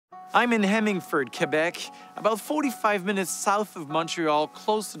I'm in Hemmingford, Quebec, about 45 minutes south of Montreal,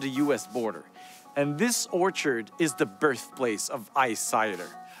 close to the US border. And this orchard is the birthplace of ice cider,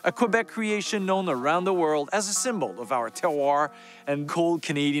 a Quebec creation known around the world as a symbol of our terroir and cold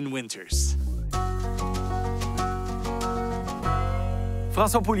Canadian winters.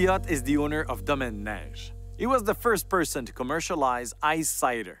 François Pouliot is the owner of Domaine Neige. He was the first person to commercialize ice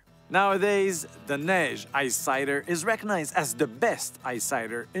cider. Nowadays, the Neige ice cider is recognized as the best ice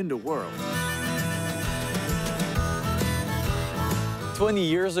cider in the world. 20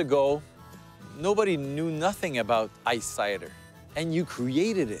 years ago, nobody knew nothing about ice cider, and you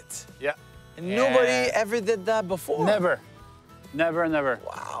created it. Yeah. And nobody ever did that before. Never. Never, never.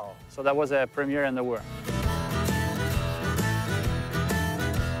 Wow. So that was a premiere in the world.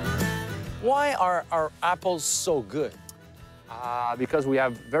 Why are our apples so good? Because we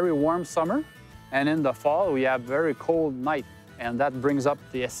have very warm summer, and in the fall we have very cold night, and that brings up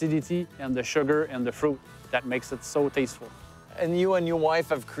the acidity and the sugar and the fruit that makes it so tasteful. And you and your wife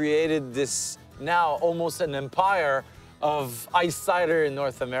have created this now almost an empire of ice cider in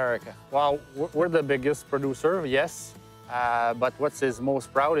North America. Well, we're the biggest producer, yes, but what is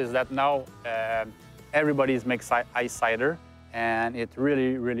most proud is that now everybody makes ice cider, and it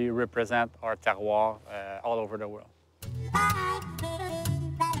really, really represents our terroir all over the world.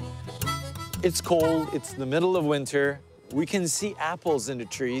 It's cold, it's the middle of winter. We can see apples in the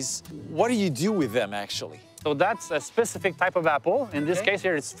trees. What do you do with them, actually? So that's a specific type of apple. In this case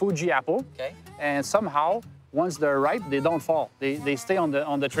here, it's Fuji apple. Okay. And somehow, once they're ripe, they don't fall. They stay on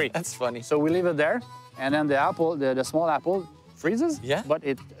the tree. That's funny. So we leave it there, and then the apple, the small apple, freezes. Yeah. But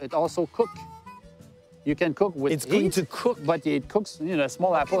it also cooks. You can cook with It's heat, going to cook. but it cooks, you know, a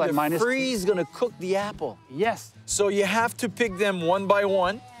small apple at The minus. freeze is gonna cook the apple. Yes. So you have to pick them one by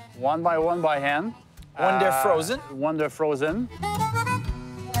one. One by hand. When they're frozen? When they're frozen.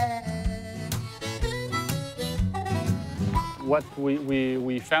 What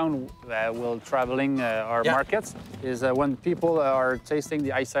we found while traveling our markets is when people are tasting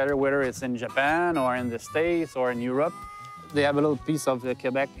the ice cider, whether it's in Japan or in the States or in Europe, they have a little piece of the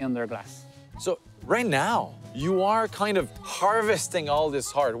Quebec in their glass. So right now, you are kind of harvesting all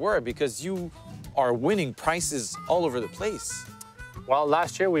this hard work because you are winning prizes all over the place. Well,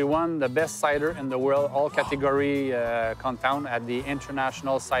 last year we won the best cider in the world, all category compound at the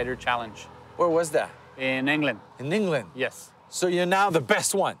International Cider Challenge. Where was that? In England. In England? Yes. So you're now the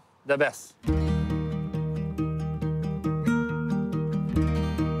best one? The best.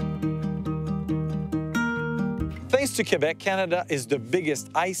 Thanks to Quebec, Canada is the biggest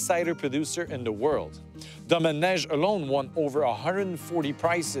ice cider producer in the world. Domaine Neige alone won over 140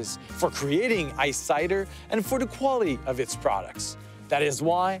 prizes for creating ice cider and for the quality of its products. That is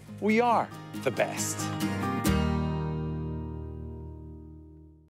why we are the best.